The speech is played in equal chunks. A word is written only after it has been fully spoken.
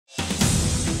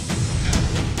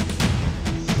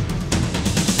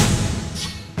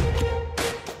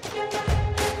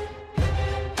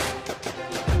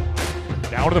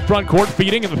Now to the front court,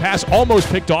 feeding, and the pass almost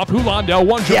picked off. Hulandel,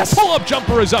 one dribble. Yes. Pull-up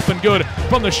jumper is up and good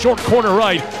from the short corner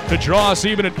right to draw us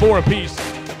even at 4 apiece.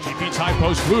 GP's high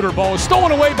post looter ball is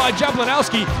stolen away by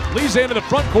Jablinowski. Lisa into the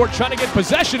front court trying to get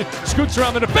possession. Scoots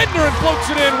around the defender and floats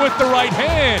it in with the right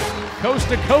hand. Coast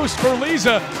to coast for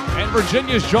Lisa, and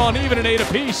Virginia's drawn even at 8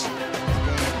 apiece.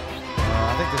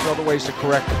 I think there's other ways to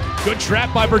correct it. Good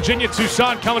trap by Virginia.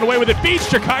 Toussaint coming away with it. Beats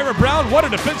Jakira Brown. What a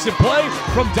defensive play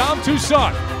from Dom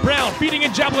Toussaint. Brown feeding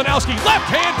in Jablinowski. Left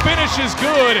hand finish is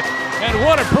good. And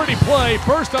what a pretty play.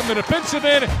 First on the defensive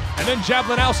end, and then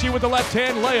Jablinowski with the left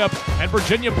hand layup. And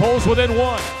Virginia pulls within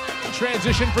 1.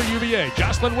 Transition for UVA.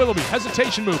 Jocelyn Willoughby,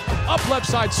 hesitation move. Up left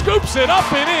side, scoops it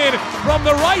up and in from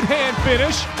the right hand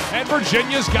finish. And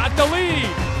Virginia's got the lead.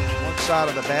 One side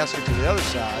of the basket to the other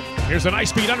side. Here's a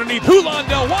nice feed underneath.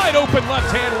 Hulandel, wide open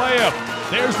left-hand layup.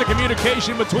 There's the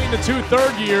communication between the 2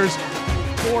 third years.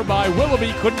 4 by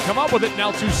Willoughby, couldn't come up with it.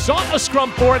 Now Toussaint a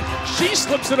scrum for it. She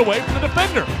slips it away from the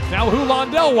defender. Now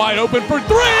Hulandel wide open for 3,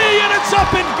 and it's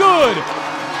up and good.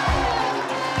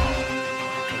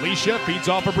 Alicia feeds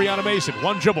off of Brianna Mason.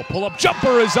 One dribble, pull-up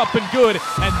jumper is up and good,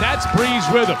 and that's Bree's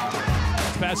rhythm.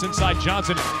 Pass inside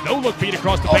Johnson. No look feed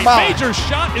across the paint. Major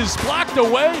shot is blocked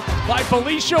away by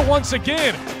Felicia once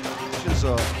again.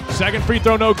 Second free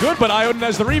throw no good, but Ioden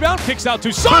has the rebound. Kicks out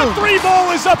to Son. 3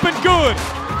 ball is up and good.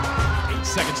 8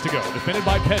 seconds to go. Defended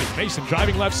by Petty. Mason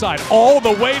driving left side all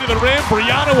the way to the rim.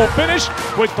 Brianna will finish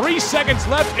with 3 seconds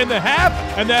left in the half,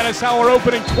 and that is how our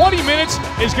opening 20 minutes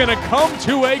is going to come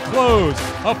to a close.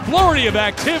 A flurry of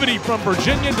activity from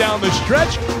Virginia down the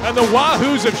stretch, and the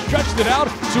Wahoos have stretched it out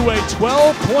to a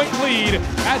 12-point lead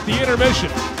at the intermission.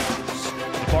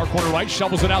 The far corner right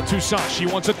shovels it out Toussaint. She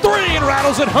wants a 3 and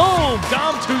rattles it home.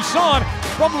 Dom Toussaint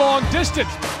from long distance.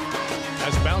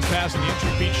 Has a bounce pass in the entry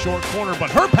feed short corner, but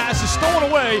her pass is stolen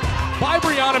away by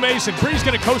Brianna Mason. Bree's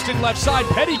going to coast in left side.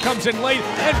 Petty comes in late,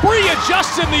 and Bree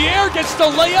adjusts in the air, gets the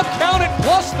layup counted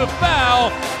plus the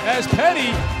foul as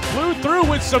Petty flew through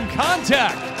with some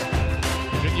contact.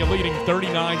 Virginia leading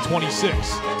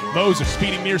 39-26. Moses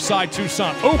speeding near side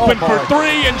Toussaint. Open for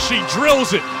 3, and she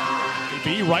drills it.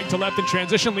 AB right to left in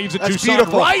transition, leaves it Toussaint.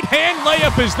 Beautiful. Right hand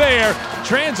layup is there.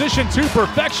 Transition to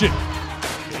perfection.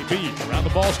 Around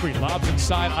the ball screen, lobs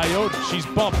inside Ioden. She's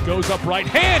bumped, goes up right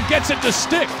hand, gets it to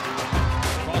stick.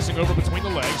 Crossing over between the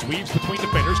legs, weaves between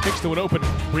defenders, kicks to an open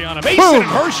Brianna Mason, and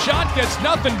her shot gets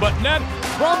nothing but net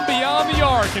from beyond the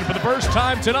arc. And for the first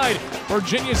time tonight,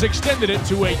 Virginia's extended it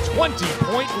to a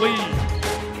 20-point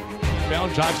lead.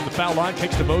 Inbound, drives to the foul line,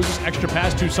 kicks to Moses, extra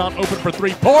pass, Toussaint open for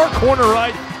 3, far corner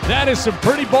right. That is some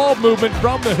pretty ball movement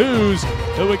from the Hoos,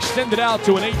 who extended out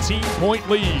to an 18-point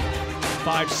lead.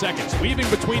 5 seconds. Weaving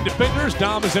between defenders,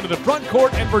 Dom is into the front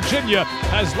court, and Virginia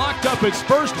has locked up its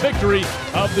first victory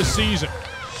of the season.